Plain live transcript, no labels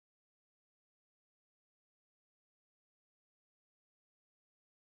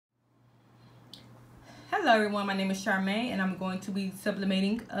Hello everyone, my name is Charmaine and I'm going to be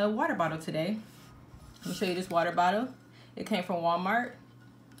sublimating a water bottle today. Let me show you this water bottle. It came from Walmart.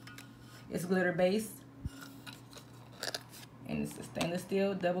 It's glitter based and it's a stainless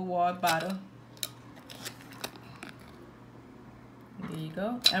steel double walled bottle. There you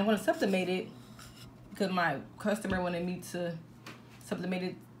go. And I'm going to sublimate it because my customer wanted me to sublimate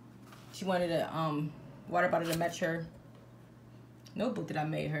it. She wanted a water bottle to match her notebook that I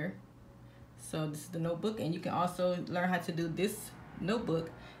made her. So this is the notebook, and you can also learn how to do this notebook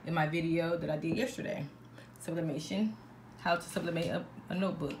in my video that I did yesterday. Sublimation, how to sublimate a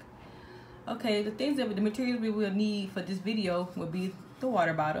notebook. Okay, the materials we will need for this video will be the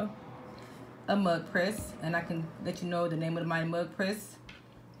water bottle, a mug press, and I can let you know the name of my mug press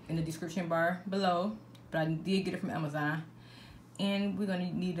in the description bar below, but I did get it from Amazon. And we're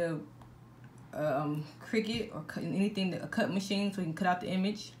gonna need a Cricut or anything, a cut machine so you can cut out the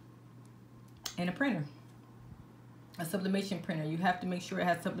image, and a printer, a sublimation printer. You have to make sure it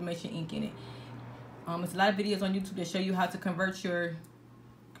has sublimation ink in it. There's a lot of videos on YouTube that show you how to convert your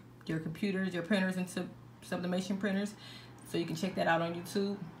computers, your printers into sublimation printers, so you can check that out on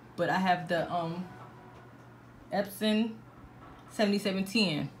YouTube. But I have the Epson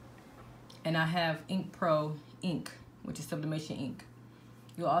 7710, and I have Ink Pro ink, which is sublimation ink.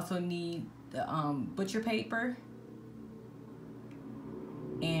 You'll also need the butcher paper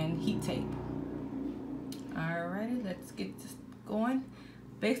and heat tape. Alrighty, let's get this going.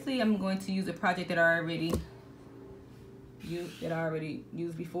 Basically, I'm going to use a project that I already used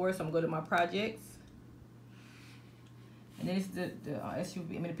before. So I'm going to go to my projects, and then it's the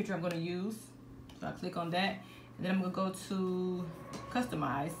picture I'm going to use. So I click on that, and then I'm going to go to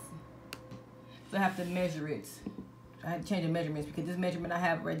customize. So I have to measure it. I had to change the measurements because this measurement I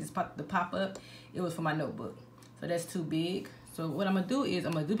have right, the pop up, it was for my notebook. So that's too big. So what I'm gonna do is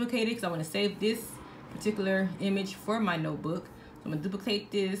I'm gonna duplicate it because I want to save this particular image for my notebook. So I'm gonna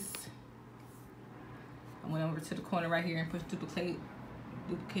duplicate this. I went over to the corner right here and push duplicate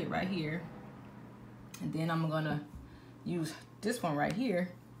right here. And then I'm gonna use this one right here.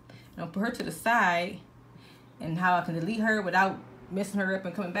 And I'll put her to the side, and how I can delete her without messing her up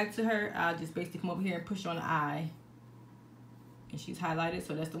and coming back to her, I'll just basically come over here and push on the eye. And she's highlighted,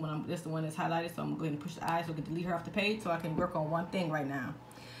 so that's the one that's highlighted. So I'm gonna go ahead and push the eye so I can delete her off the page, so I can work on one thing right now.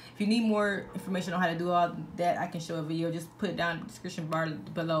 If you need more information on how to do all that, I can show a video. Just put it down in the description bar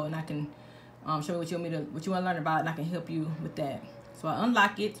below, and I can show you what you want to learn about, and I can help you with that. So I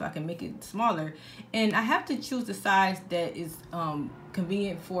unlock it so I can make it smaller, and I have to choose the size that is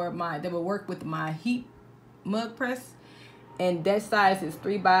convenient for that will work with my heat mug press. And that size is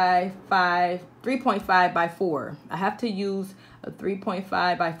 3.5 by 4. I have to use a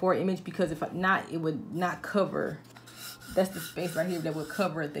 3.5 by 4 image because if not, it would not cover. That's the space right here that would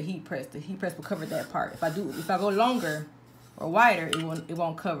cover the heat press. The heat press will cover that part. If I go longer or wider, it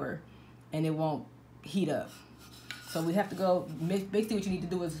won't cover, and it won't heat up. So we have to go. Basically, what you need to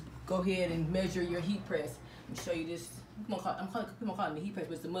do is go ahead and measure your heat press. Let me show you this. I'm calling it the heat press,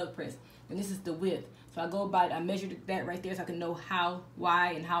 but it's the mug press, and this is the width. So I measured that right there so I can know how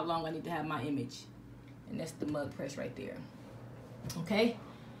wide and how long I need to have my image. And that's the mug press right there. Okay?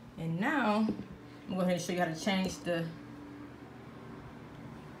 And now, I'm going to go ahead and show you how to change the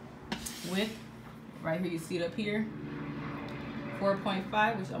width. Right here, you see it up here.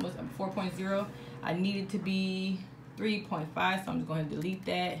 4.5, which is almost 4.0. I need it to be 3.5, so I'm just going to delete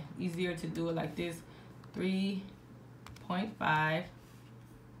that. Easier to do it like this. 3.5.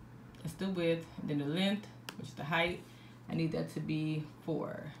 That's the width, and then the length, which is the height. I need that to be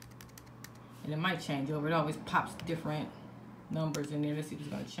 4. And it might change over. It always pops different numbers in there. Let's see if it's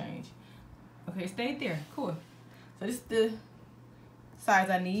gonna change. Okay, it stayed there. Cool. So this is the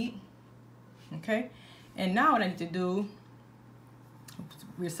size I need. Okay. And now what I need to do,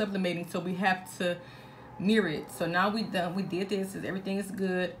 we're sublimating, so we have to mirror it. So now we did this, everything is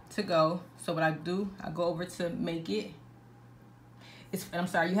good to go. So what I do, I go over to make it. I'm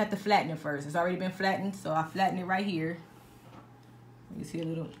sorry, you have to flatten it first. It's already been flattened, so I flatten it right here. You see a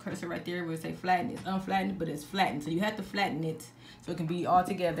little cursor right there where it say flatten. It's unflattened, but it's flattened. So you have to flatten it so it can be all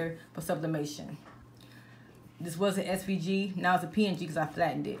together for sublimation. This was an SVG, now it's a PNG because I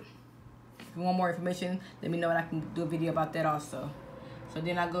flattened it. If you want more information, let me know and I can do a video about that also. So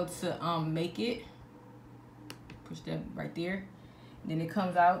then I go to make it. Push that right there. And then it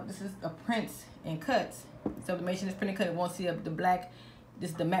comes out. This is a prints and cuts. Sublimation is print and cut. It won't see the black.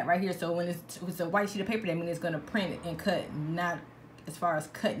 This is the matte right here. So when it's a white sheet of paper, that means it's gonna print and cut, not as far as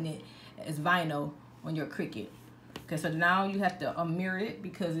cutting it as vinyl on your Cricut. Okay, so now you have to mirror it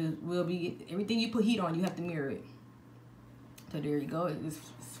because it will be everything you put heat on. You have to mirror it. So there you go. It's,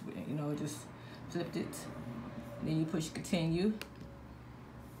 you know, just flipped it. And then you push continue.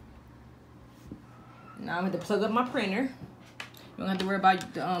 Now I'm going to plug up my printer. You don't have to worry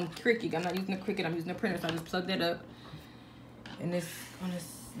about the Cricut. I'm not using the Cricut, I'm using the printer, so I just plug that up. And this, let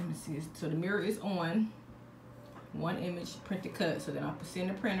me see, so the mirror is on. One image, print to cut. So then I'll put it in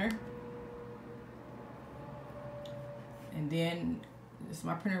the printer. And then this is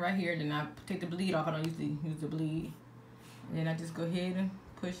my printer right here. Then I take the bleed off. I don't usually use the bleed. And then I just go ahead and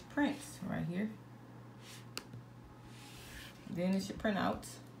push prints right here. Then it should print out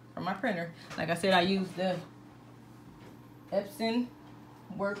from my printer. Like I said, I use the Epson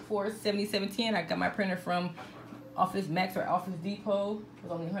Workforce 7710. I got my printer from Office Max or Office Depot. It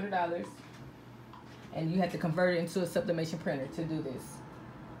was only $100. And you have to convert it into a sublimation printer to do this.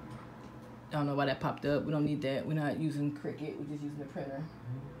 I don't know why that popped up. We don't need that. We're not using Cricut. We're just using the printer.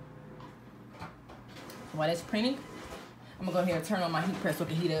 So while that's printing, I'm gonna go ahead and turn on my heat press so it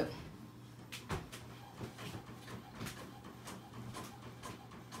can heat up.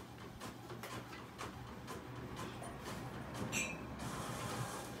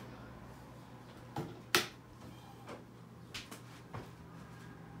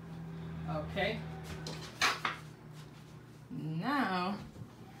 Okay. Now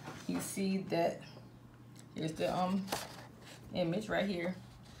you see that here's the image right here,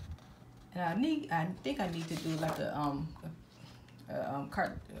 and I think I need to do like a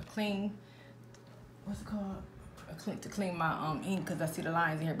clean, what's it called, to clean my ink, because I see the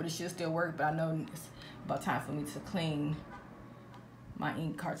lines in here, but it should still work. But I know it's about time for me to clean my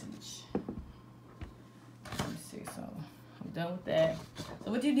ink cartridge. Let me see. So I'm done with that.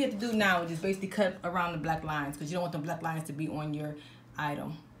 So what you need to do now is just basically cut around the black lines, because you don't want the black lines to be on your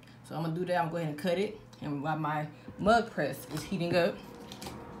item. So I'm gonna do that. I'm gonna go ahead and cut it. And while my mug press is heating up,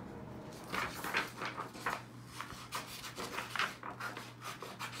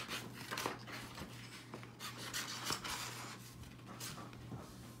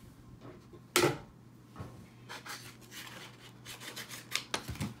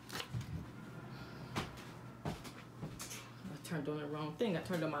 turned on the wrong thing. I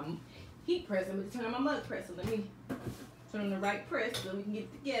turned on my heat press. I'm going to turn on my mug press. So let me turn on the right press so we can get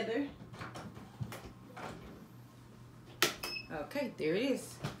it together. Okay, there it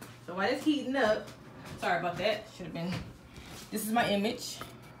is. So while it's heating up, sorry about that. Should have been. This is my image.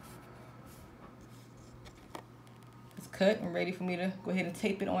 It's cut and ready for me to go ahead and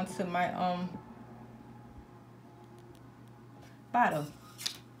tape it onto my bottle.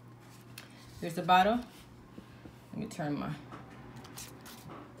 There's the bottle. Let me turn my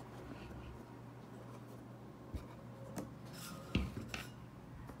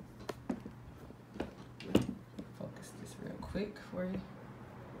quick for you.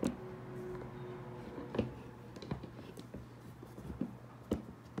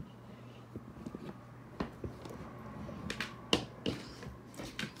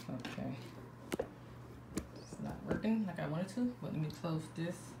 Okay. It's not working like I wanted to, but let me close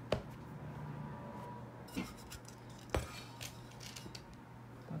this.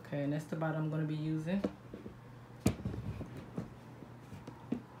 Okay, and that's the bottle I'm going to be using.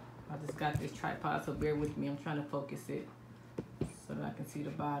 I just got this tripod, so bear with me. I'm trying to focus it so that I can see the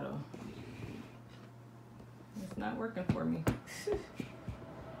bottle. It's not working for me.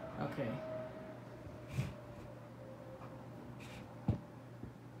 Okay.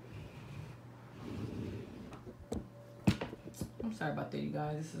 I'm sorry about that, you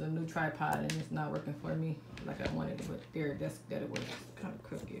guys. This is a new tripod and it's not working for me like I wanted it, but there, that it works. It's kind of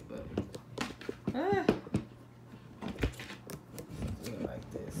crooked, but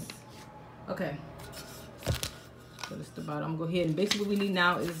like this. Okay. So this is the bottle. I'm gonna go ahead and basically what we need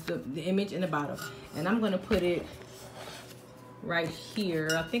now is the image and the bottle. And I'm gonna put it right here.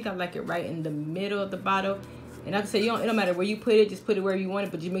 I think I like it right in the middle of the bottle. And like I said, it don't matter where you put it, just put it where you want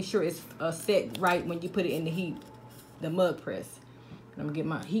it, but you make sure it's set right when you put it in the heat, the mug press. And I'm gonna get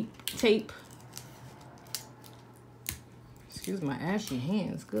my heat tape. Excuse my ashy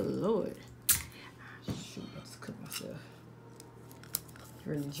hands, good Lord. Shoot, I just cooked myself.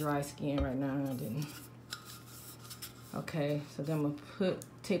 Really dry skin right now, I didn't. Okay, so then I'm gonna put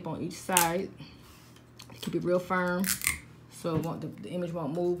tape on each side. Keep it real firm so it won't, the image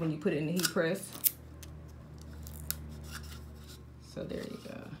won't move when you put it in the heat press. So there you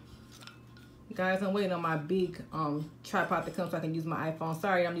go. Guys, I'm waiting on my big tripod to come so I can use my iPhone.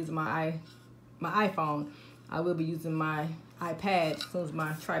 Sorry, I'm using my iPhone. I will be using my iPad as soon as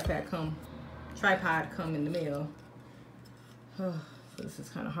my tripod come in the mail. So this is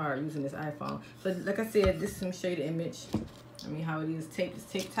kind of hard using this iPhone. But like I said, this is, let me show you the image. I mean how it is taped. It's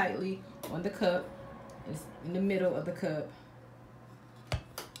taped tightly on the cup. It's in the middle of the cup.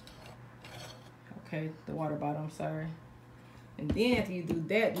 Okay, the water bottle, I'm sorry. And then after you do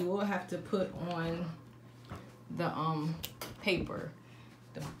that, you will have to put on the paper,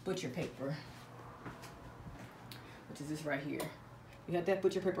 the butcher paper, which is this right here. You got that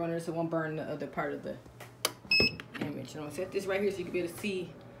butcher paper on there so it won't burn the other part of the image. I'm gonna set this right here so you can be able to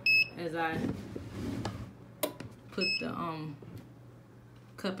see as I put the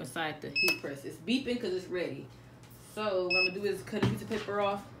cup inside the heat press. It's beeping because it's ready. So what I'm gonna do is cut a piece of paper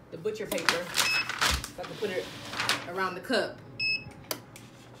off, the butcher paper, so I can put it around the cup.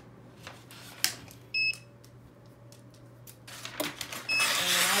 And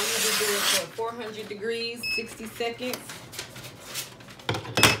I usually do it for 400 degrees, 60 seconds.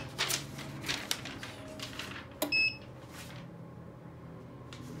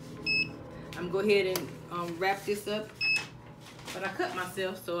 I'm gonna go ahead and wrap this up. But I cut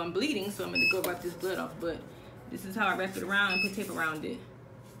myself, so I'm bleeding, so I'm gonna go wipe this blood off. But this is how I wrap it around and put tape around it.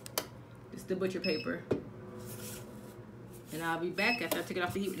 This is the butcher paper. And I'll be back after I take it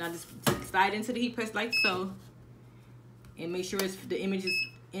off the heat. And I just slide into the heat press like so. And make sure the image is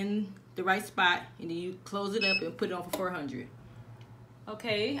in the right spot. And then you close it up and put it on for 400.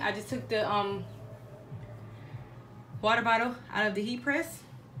 Okay, I just took the water bottle out of the heat press.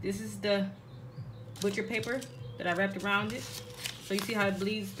 This is the butcher paper that I wrapped around it. So you see how it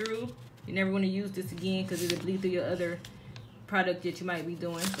bleeds through? You never want to use this again because it'll bleed through your other product that you might be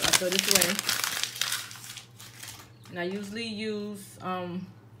doing. So I throw this away. And I usually use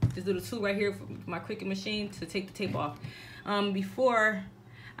this little tool right here for my Cricut machine to take the tape off. Before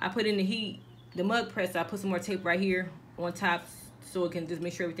I put in the mug press, I put some more tape right here on top so it can just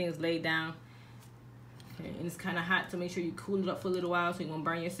make sure everything is laid down. Okay, and it's kind of hot, so make sure you cool it up for a little while so you won't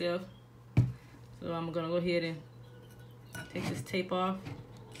burn yourself. So I'm gonna go ahead and take this tape off.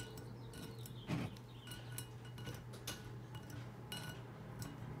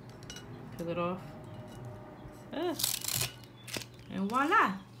 Peel it off. And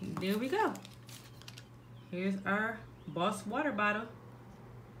voila, there we go. Here's our Boss water bottle.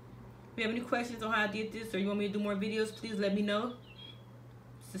 If you have any questions on how I did this or you want me to do more videos, please let me know.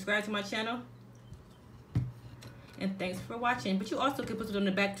 Subscribe to my channel. And thanks for watching. But you also can put it on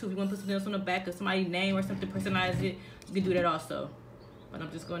the back too. If you want to put something else on the back of somebody's name or something, personalize it, you can do that also. But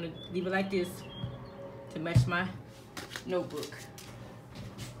I'm just going to leave it like this to match my notebook.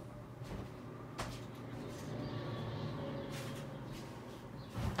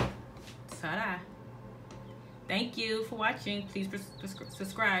 Ta-da. Thank you for watching. Please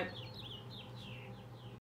subscribe.